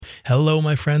Hello,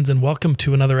 my friends, and welcome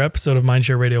to another episode of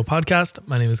Mindshare Radio Podcast.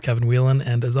 My name is Kevin Whelan,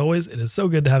 and as always, it is so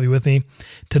good to have you with me.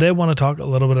 Today, I want to talk a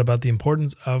little bit about the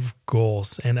importance of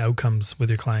goals and outcomes with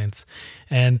your clients,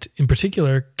 and in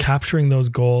particular, capturing those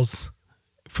goals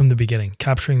from the beginning,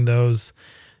 capturing those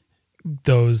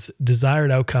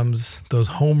desired outcomes, those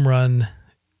home run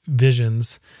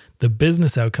visions, the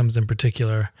business outcomes in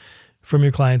particular, from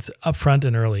your clients upfront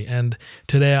and early. And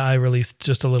today I released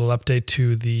just a little update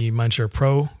to the Mindshare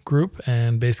Pro group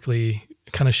and basically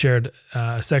kind of shared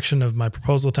a section of my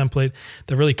proposal template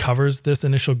that really covers this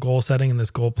initial goal setting and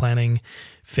this goal planning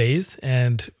phase.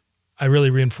 And I really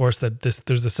reinforced that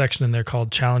there's a section in there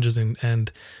called challenges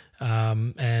and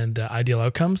ideal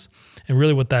outcomes. And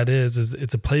really what that is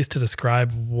it's a place to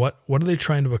describe what are they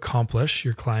trying to accomplish,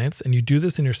 your clients, and you do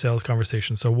this in your sales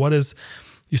conversation. So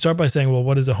you start by saying, well,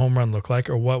 what does a home run look like?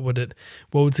 Or what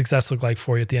would success look like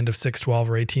for you at the end of 6, 12,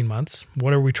 or 18 months?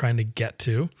 What are we trying to get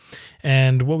to?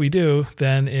 And what we do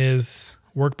then is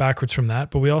work backwards from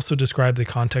that, but we also describe the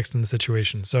context and the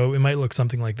situation. So it might look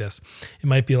something like this. It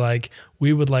might be like,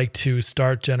 we would like to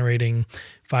start generating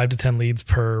 5 to 10 leads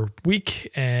per week,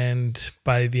 and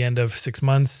by the end of 6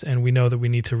 months, and we know that we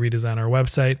need to redesign our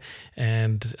website,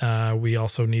 and we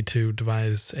also need to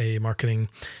devise a marketing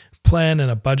plan and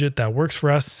a budget that works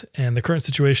for us. And the current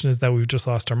situation is that we've just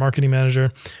lost our marketing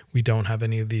manager. We don't have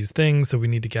any of these things, so we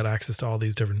need to get access to all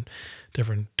these different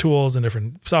tools and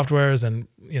different softwares and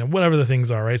whatever the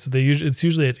things are, right? So it's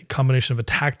usually a combination of a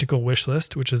tactical wish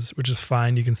list, which is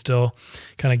fine. You can still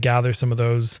kind of gather some of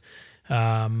those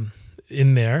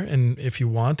in there, and if you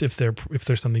want, if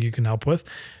there's something you can help with,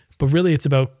 but really it's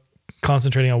about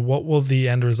concentrating on what will the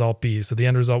end result be. So the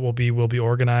end result will be, we'll be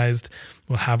organized,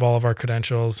 we'll have all of our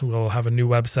credentials, we'll have a new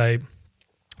website,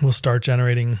 we'll start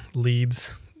generating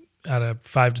leads at a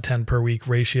 5 to 10 per week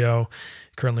ratio.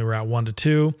 Currently we're at 1 to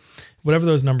 2, whatever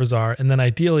those numbers are. And then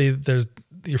ideally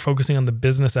you're focusing on the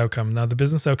business outcome. Now the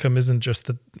business outcome isn't just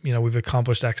that, we've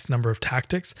accomplished X number of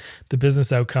tactics. The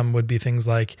business outcome would be things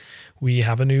like, we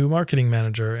have a new marketing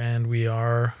manager, and we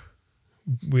have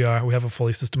a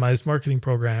fully systemized marketing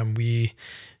program. We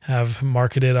have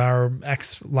marketed our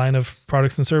X line of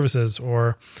products and services,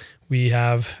 or we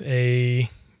have a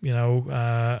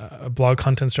blog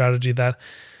content strategy that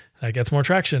gets more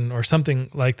traction, or something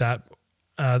like that.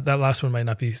 That last one might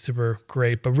not be super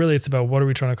great, but really it's about what are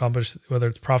we trying to accomplish, whether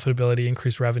it's profitability,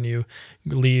 increased revenue,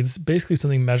 leads, basically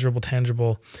something measurable,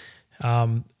 tangible,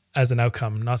 as an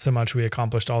outcome. Not so much we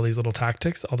accomplished all these little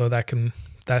tactics, although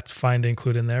that's fine to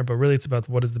include in there, but really it's about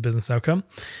what is the business outcome.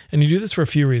 And you do this for a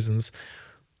few reasons.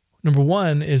 Number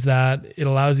one is that it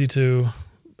allows you to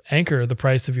anchor the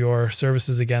price of your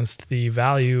services against the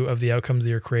value of the outcomes that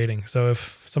you're creating. So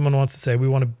if someone wants to say, we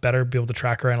want to better be able to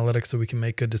track our analytics so we can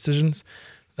make good decisions,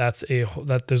 there's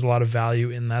a lot of value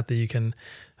in that you can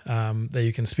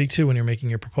speak to when you're making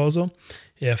your proposal.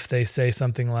 If they say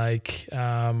something like,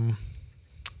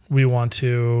 we want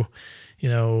to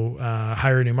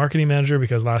hire a new marketing manager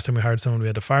because last time we hired someone, we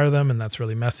had to fire them, and that's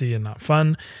really messy and not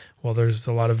fun. Well, there's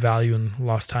a lot of value and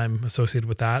lost time associated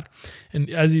with that.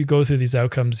 And as you go through these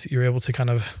outcomes, you're able to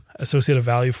kind of associate a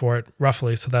value for it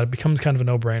roughly, so that it becomes kind of a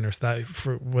no-brainer. So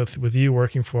that with you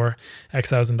working for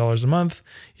X $1,000 a month,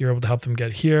 you're able to help them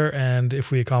get here. And if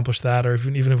we accomplish that, or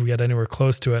even if we get anywhere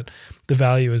close to it, the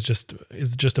value is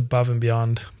just above and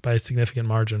beyond by a significant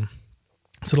margin.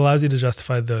 So it allows you to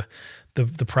justify the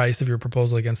price of your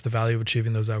proposal against the value of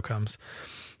achieving those outcomes.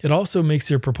 It also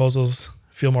makes your proposals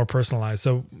feel more personalized.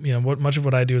 So, much of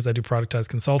what I do is I do productized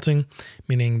consulting,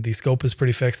 meaning the scope is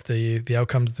pretty fixed, the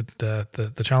outcomes,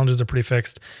 the challenges are pretty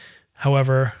fixed.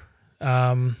 However,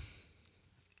 the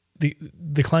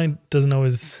client doesn't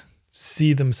always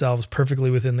see themselves perfectly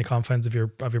within the confines of your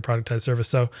productized service.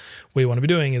 So what you want to be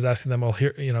doing is asking them, well,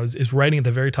 here, is writing at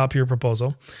the very top of your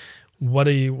proposal, what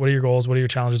are your goals? What are your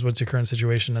challenges? What's your current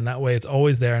situation? And that way it's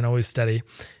always there and always steady,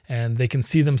 and they can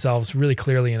see themselves really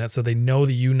clearly in it. So they know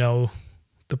that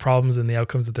the problems and the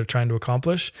outcomes that they're trying to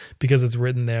accomplish, because it's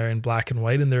written there in black and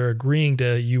white, and they're agreeing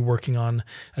to you working on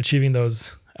achieving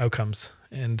those outcomes.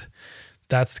 And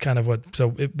that's kind of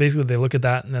basically they look at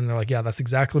that and then they're like, yeah, that's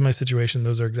exactly my situation.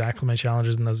 Those are exactly my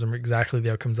challenges, and those are exactly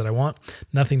the outcomes that I want.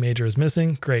 Nothing major is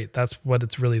missing. Great. That's what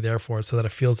it's really there for, so that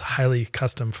it feels highly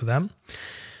custom for them.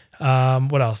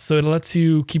 What else? So it lets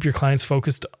you keep your clients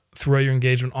focused throughout your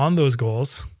engagement on those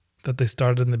goals, that they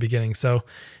started in the beginning. So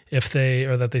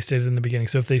that they stated in the beginning.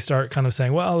 So if they start kind of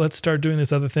saying, well, let's start doing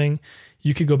this other thing,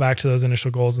 you could go back to those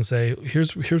initial goals and say,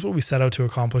 here's what we set out to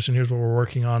accomplish, and here's what we're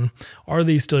working on. Are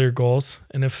these still your goals?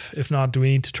 And if not, do we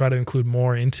need to try to include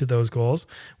more into those goals,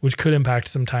 which could impact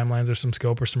some timelines or some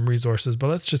scope or some resources? But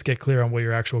let's just get clear on what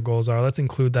your actual goals are. Let's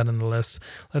include that in the list.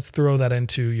 Let's throw that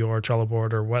into your Trello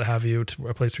board or what have you, to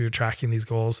a place where you're tracking these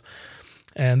goals.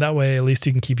 And that way, at least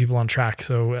you can keep people on track.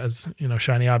 So as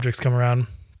shiny objects come around,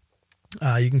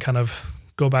 you can kind of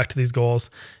go back to these goals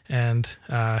and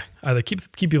either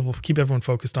keep everyone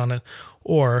focused on it,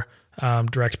 or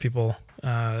direct people,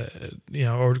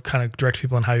 or kind of direct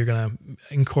people on how you're going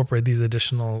to incorporate these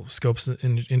additional scopes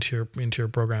into your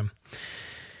program.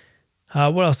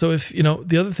 What else? So if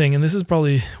the other thing, and this is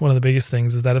probably one of the biggest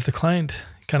things, is that if the client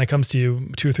kind of comes to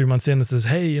you 2 or 3 months in and says,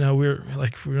 hey, we're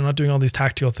not doing all these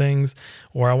tactical things,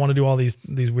 or I want to do all these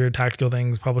weird tactical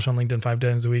things, publish on LinkedIn 5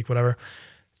 times a week, whatever.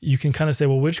 You can kind of say,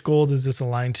 well, which goal does this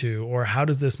align to? Or how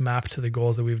does this map to the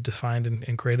goals that we've defined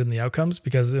and created in the outcomes?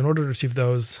 Because in order to achieve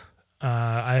those,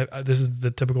 this is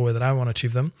the typical way that I want to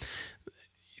achieve them.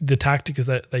 The tactics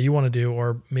that you want to do,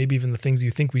 or maybe even the things you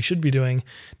think we should be doing,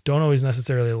 don't always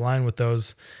necessarily align with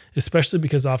those, especially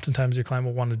because oftentimes your client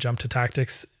will want to jump to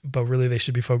tactics, but really they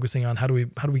should be focusing on how do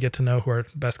we get to know who our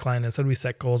best client is? How do we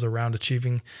set goals around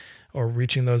achieving or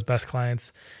reaching those best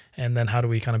clients? And then how do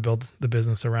we kind of build the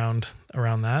business around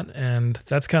that? And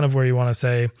that's kind of where you want to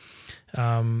say,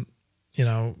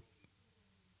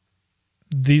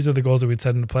 these are the goals that we'd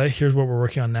set into play. Here's what we're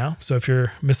working on now. So if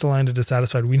you're misaligned or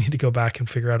dissatisfied, we need to go back and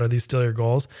figure out, are these still your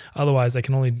goals? Otherwise, I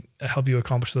can only help you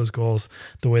accomplish those goals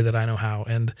the way that I know how.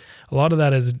 And a lot of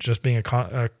that is just being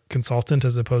a consultant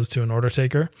as opposed to an order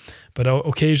taker. But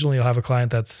occasionally you'll have a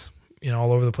client that's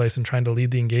all over the place and trying to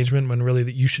lead the engagement, when really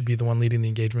that you should be the one leading the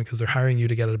engagement, because they're hiring you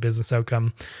to get a business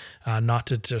outcome, not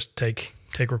to just take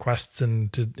requests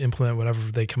and to implement whatever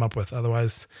they come up with.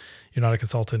 Otherwise, you're not a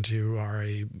consultant, you are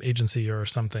a agency or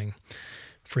something,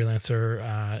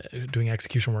 freelancer doing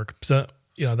execution work. So,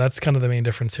 that's kind of the main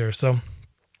difference here. So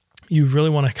you really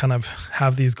want to kind of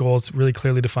have these goals really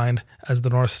clearly defined as the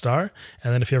North Star.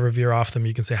 And then if you ever veer off them,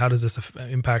 you can say, how does this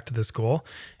impact this goal?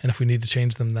 And if we need to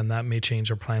change them, then that may change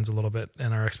our plans a little bit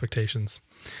and our expectations.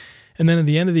 And then at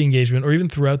the end of the engagement, or even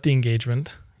throughout the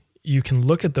engagement, you can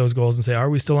look at those goals and say, are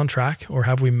we still on track, or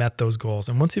have we met those goals?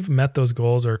 And once you've met those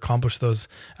goals or accomplished those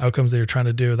outcomes that you're trying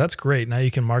to do, that's great. Now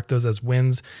you can mark those as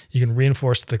wins. You can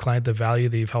reinforce to the client the value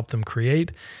that you've helped them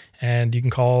create. And you can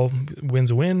call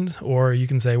wins a win, or you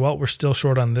can say, well, we're still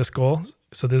short on this goal,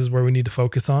 so this is where we need to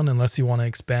focus on, unless you want to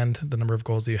expand the number of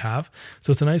goals that you have. So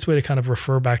it's a nice way to kind of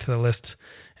refer back to the list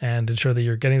and ensure that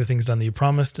you're getting the things done that you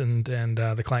promised, and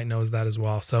the client knows that as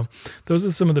well. So those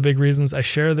are some of the big reasons. I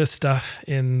share this stuff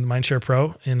in Mindshare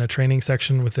Pro in a training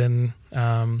section within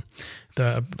the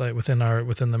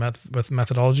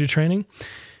methodology training.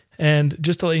 And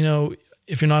just to let you know,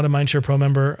 if you're not a Mindshare Pro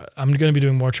member, I'm going to be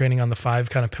doing more training on the 5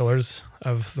 kind of pillars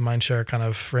of the Mindshare kind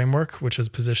of framework, which is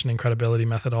positioning, credibility,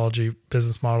 methodology,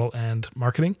 business model, and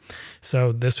marketing.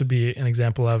 So this would be an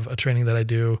example of a training that I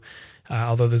do,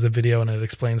 although there's a video and it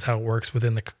explains how it works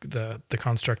within the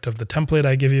construct of the template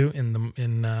I give you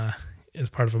as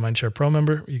part of a Mindshare Pro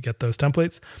member. You get those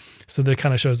templates. So that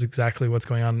kind of shows exactly what's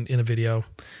going on in a video.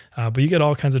 But you get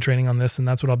all kinds of training on this, and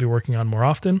that's what I'll be working on more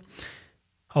often.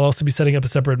 I'll also be setting up a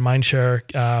separate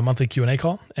Mindshare monthly Q&A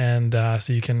call, and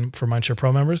so you can, for Mindshare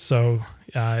Pro members. So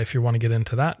if you want to get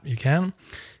into that, you can.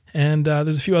 And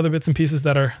there's a few other bits and pieces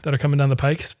that are coming down the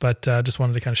pikes, but just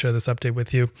wanted to kind of share this update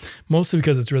with you, mostly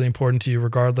because it's really important to you,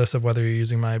 regardless of whether you're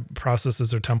using my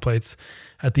processes or templates.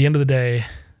 At the end of the day,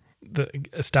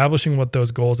 establishing what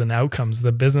those goals and outcomes,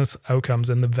 the business outcomes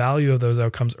and the value of those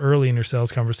outcomes early in your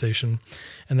sales conversation,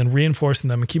 and then reinforcing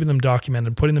them and keeping them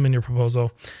documented, putting them in your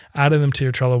proposal, adding them to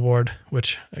your Trello board,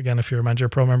 which again, if you're a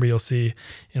Mindshare Pro member, you'll see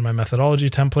in my methodology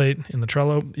template in the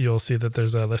Trello, you'll see that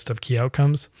there's a list of key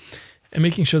outcomes, and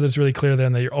making sure that it's really clear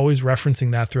then that you're always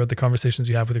referencing that throughout the conversations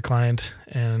you have with your client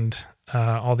and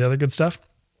all the other good stuff,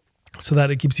 so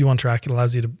that it keeps you on track. It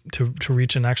allows you to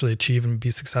reach and actually achieve and be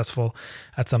successful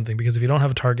at something. Because if you don't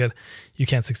have a target, you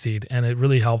can't succeed. And it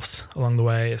really helps along the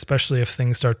way, especially if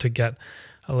things start to get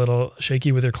a little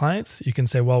shaky with your clients. You can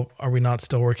say, well, are we not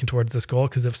still working towards this goal?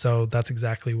 Because if so, that's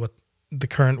exactly what the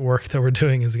current work that we're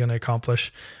doing is going to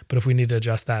accomplish. But if we need to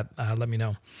adjust that, let me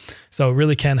know. So it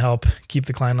really can help keep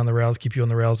the client on the rails, keep you on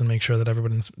the rails, and make sure that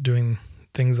everybody's doing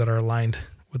things that are aligned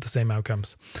with the same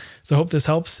outcomes. So I hope this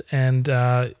helps, and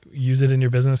use it in your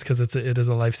business, because it is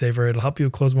a lifesaver. It'll help you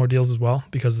close more deals as well,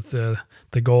 because the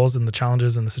goals and the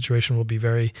challenges and the situation will be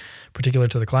very particular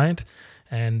to the client.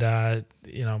 And,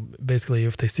 basically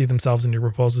if they see themselves in your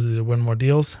proposal to win more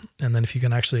deals, and then if you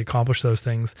can actually accomplish those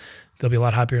things, they'll be a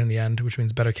lot happier in the end, which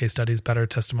means better case studies, better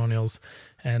testimonials,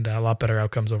 and a lot better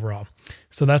outcomes overall.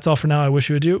 So that's all for now. I wish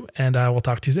you would do, and we'll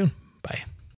talk to you soon. Bye.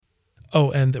 Oh,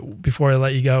 and before I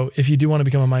let you go, if you do want to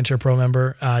become a Mindshare Pro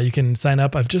member, you can sign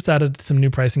up. I've just added some new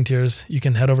pricing tiers. You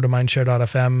can head over to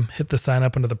mindshare.fm, hit the sign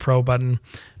up under the Pro button.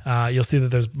 You'll see that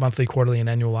there's monthly, quarterly, and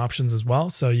annual options as well.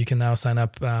 So you can now sign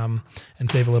up and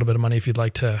save a little bit of money if you'd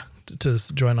like to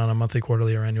join on a monthly,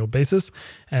 quarterly, or annual basis.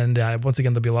 And once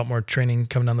again, there'll be a lot more training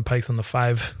coming down the pikes on the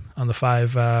five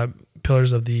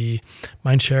pillars of the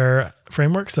Mindshare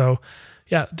framework. So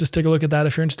yeah, just take a look at that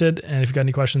if you're interested. And if you've got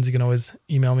any questions, you can always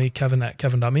email me,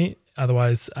 kevin@kevin.me.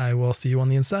 Otherwise, I will see you on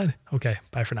the inside. Okay,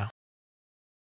 bye for now.